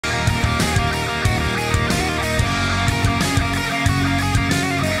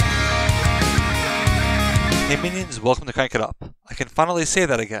Hey minions, welcome to Crank It Up. I can finally say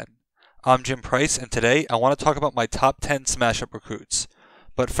that again. I'm Jim Price, and today I want to talk about my top 10 Smash Up recruits.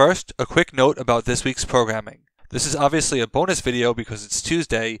 But first, a quick note about this week's programming. This is obviously a bonus video because it's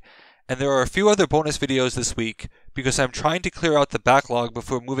Tuesday, and there are a few other bonus videos this week because I'm trying to clear out the backlog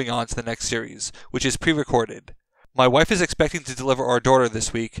before moving on to the next series, which is pre-recorded. My wife is expecting to deliver our daughter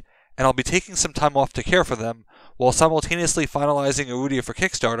this week, and I'll be taking some time off to care for them, while simultaneously finalizing Arudia for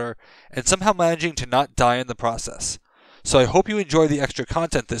Kickstarter, and somehow managing to not die in the process. So I hope you enjoy the extra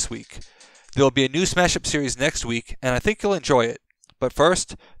content this week. There will be a new Smash Up series next week, and I think you'll enjoy it. But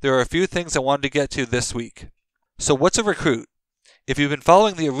first, there are a few things I wanted to get to this week. So what's a recruit? If you've been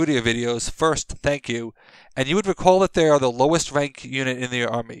following the Arudia videos, first, thank you, and you would recall that they are the lowest rank unit in the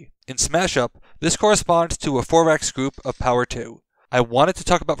army. In Smash Up, this corresponds to a 4x group of Power 2. I wanted to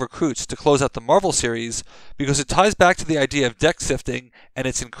talk about recruits to close out the Marvel series because it ties back to the idea of deck sifting and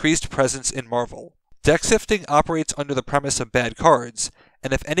its increased presence in Marvel. Deck sifting operates under the premise of bad cards,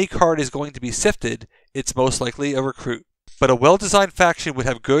 and if any card is going to be sifted, it's most likely a recruit. But a well-designed faction would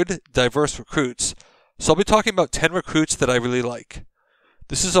have good, diverse recruits, so I'll be talking about 10 recruits that I really like.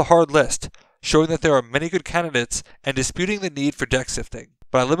 This is a hard list, showing that there are many good candidates and disputing the need for deck sifting,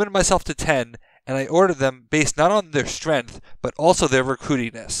 but I limited myself to 10, and I ordered them based not on their strength, but also their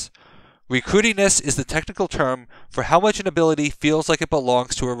recruitiness. Recruitiness is the technical term for how much an ability feels like it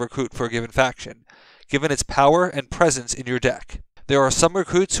belongs to a recruit for a given faction, given its power and presence in your deck. There are some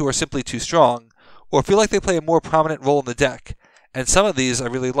recruits who are simply too strong, or feel like they play a more prominent role in the deck, and some of these I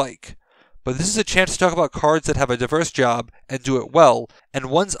really like. But this is a chance to talk about cards that have a diverse job and do it well,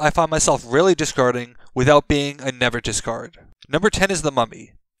 and ones I find myself rarely discarding without being a never discard. Number 10 is the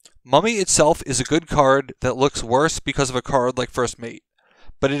Mummy. Mummy itself is a good card that looks worse because of a card like First Mate,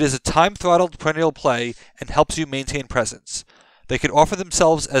 but it is a time-throttled perennial play and helps you maintain presence. They can offer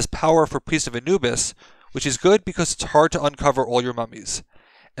themselves as power for Priest of Anubis, which is good because it's hard to uncover all your mummies,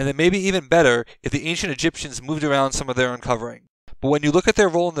 and they may be even better if the ancient Egyptians moved around some of their uncovering. But when you look at their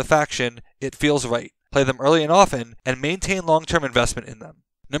role in the faction, it feels right. Play them early and often, and maintain long-term investment in them.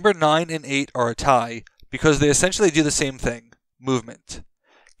 Number 9 and 8 are a tie, because they essentially do the same thing, movement.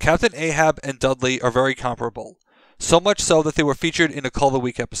 Captain Ahab and Dudley are very comparable, so much so that they were featured in a Call of the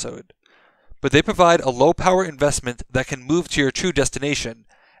Week episode. But they provide a low-power investment that can move to your true destination,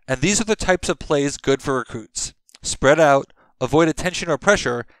 and these are the types of plays good for recruits. Spread out, avoid attention or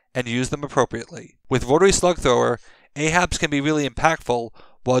pressure, and use them appropriately. With Rotary Slug Thrower, Ahab's can be really impactful,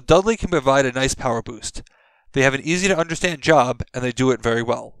 while Dudley can provide a nice power boost. They have an easy-to-understand job, and they do it very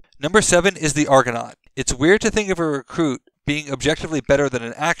well. Number 7 is the Argonaut. It's weird to think of a recruit being objectively better than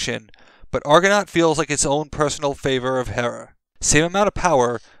an action, but Argonaut feels like its own personal favor of Hera. Same amount of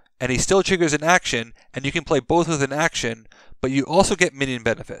power, and he still triggers an action, and you can play both with an action, but you also get minion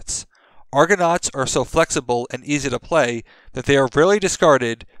benefits. Argonauts are so flexible and easy to play that they are rarely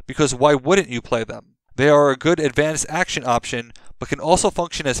discarded because why wouldn't you play them? They are a good advanced action option, but can also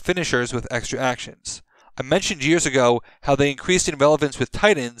function as finishers with extra actions. I mentioned years ago how they increased in relevance with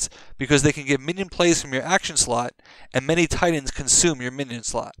Titans because they can give minion plays from your action slot, and many Titans consume your minion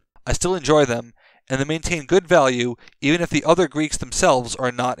slot. I still enjoy them, and they maintain good value even if the other Greeks themselves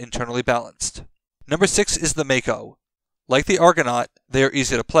are not internally balanced. Number 6 is the Mako. Like the Argonaut, they are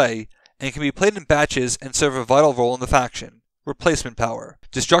easy to play, and can be played in batches and serve a vital role in the faction. Replacement power.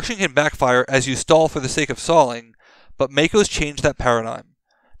 Destruction can backfire as you stall for the sake of stalling, but Makos change that paradigm.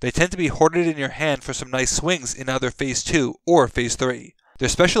 They tend to be hoarded in your hand for some nice swings in either Phase 2 or Phase 3. Their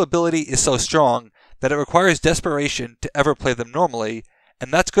special ability is so strong that it requires desperation to ever play them normally,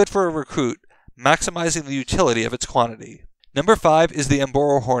 and that's good for a recruit, maximizing the utility of its quantity. Number 5 is the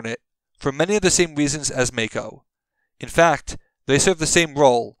Emboro Hornet, for many of the same reasons as Mako. In fact, they serve the same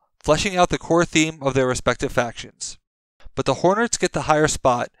role, fleshing out the core theme of their respective factions. But the Hornets get the higher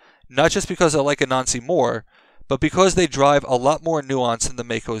spot, not just because I like Anansi more, but because they drive a lot more nuance than the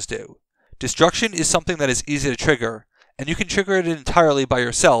Makos do. Destruction is something that is easy to trigger, and you can trigger it entirely by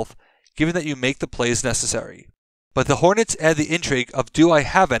yourself, given that you make the plays necessary. But the Hornets add the intrigue of do I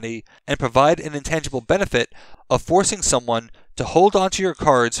have any, and provide an intangible benefit of forcing someone to hold onto your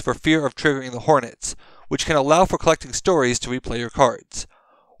cards for fear of triggering the Hornets, which can allow for collecting stories to replay your cards.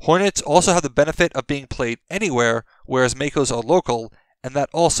 Hornets also have the benefit of being played anywhere, whereas Makos are local, and that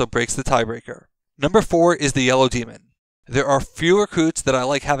also breaks the tiebreaker. Number 4 is the Yellow Demon. There are few recruits that I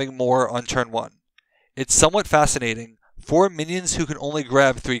like having more on turn 1. It's somewhat fascinating, 4 minions who can only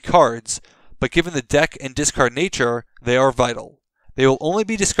grab 3 cards, but given the deck and discard nature, they are vital. They will only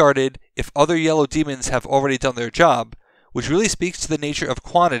be discarded if other Yellow Demons have already done their job, which really speaks to the nature of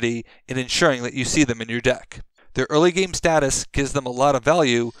quantity in ensuring that you see them in your deck. Their early game status gives them a lot of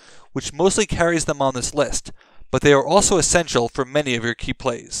value, which mostly carries them on this list, but they are also essential for many of your key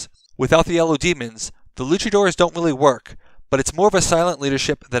plays. Without the yellow demons, the luchadors don't really work, but it's more of a silent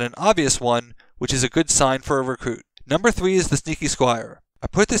leadership than an obvious one, which is a good sign for a recruit. Number 3 is the Sneaky Squire. I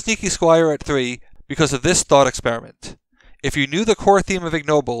put the Sneaky Squire at 3 because of this thought experiment. If you knew the core theme of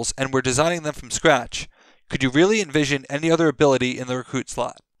ignobles and were designing them from scratch, could you really envision any other ability in the recruit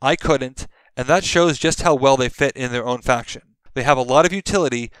slot? I couldn't, and that shows just how well they fit in their own faction. They have a lot of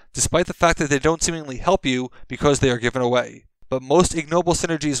utility, despite the fact that they don't seemingly help you because they are given away. But most ignoble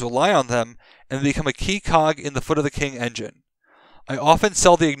synergies rely on them, and they become a key cog in the Foot of the King engine. I often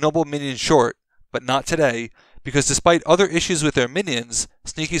sell the ignoble minion short, but not today, because despite other issues with their minions,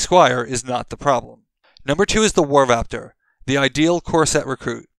 Sneaky Squire is not the problem. Number 2 is the War Raptor, the ideal core set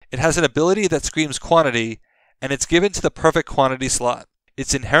recruit. It has an ability that screams quantity, and it's given to the perfect quantity slot.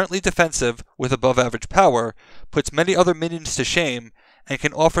 It's inherently defensive with above average power, puts many other minions to shame, and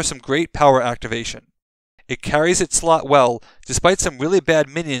can offer some great power activation. It carries its slot well, despite some really bad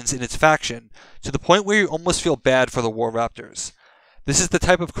minions in its faction, to the point where you almost feel bad for the War Raptors. This is the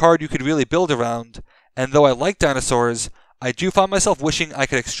type of card you could really build around, and though I like dinosaurs, I do find myself wishing I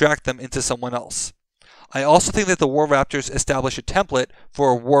could extract them into someone else. I also think that the War Raptors establish a template for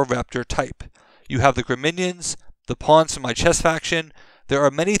a War Raptor type. You have the Griminions, the pawns from my chess faction. There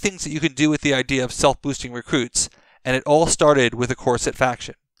are many things that you can do with the idea of self-boosting recruits, and it all started with a core set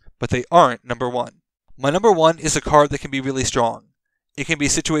faction. But they aren't number 1. My number 1 is a card that can be really strong. It can be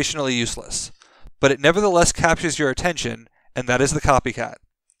situationally useless, but it nevertheless captures your attention, and that is the Copycat.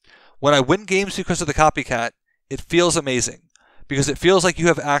 When I win games because of the Copycat, it feels amazing, because it feels like you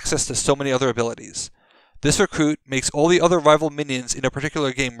have access to so many other abilities. This recruit makes all the other rival minions in a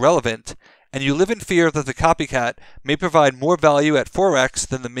particular game relevant, and you live in fear that the Copycat may provide more value at 4x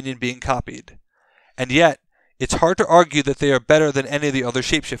than the minion being copied. And yet, it's hard to argue that they are better than any of the other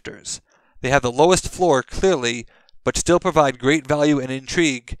shapeshifters. They have the lowest floor, clearly, but still provide great value and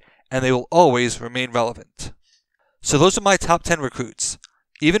intrigue, and they will always remain relevant. So those are my top 10 recruits.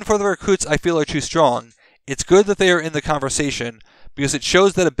 Even for the recruits I feel are too strong, it's good that they are in the conversation, because it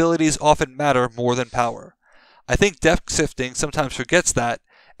shows that abilities often matter more than power. I think deck sifting sometimes forgets that,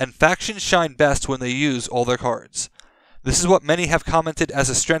 and factions shine best when they use all their cards. This is what many have commented as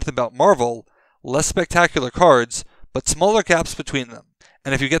a strength about Marvel: less spectacular cards, but smaller gaps between them.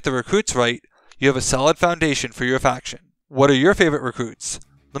 And if you get the recruits right, you have a solid foundation for your faction. What are your favorite recruits?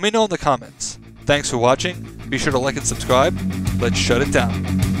 Let me know in the comments. Thanks for watching. Be sure to like and subscribe. Let's shut it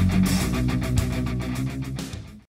down.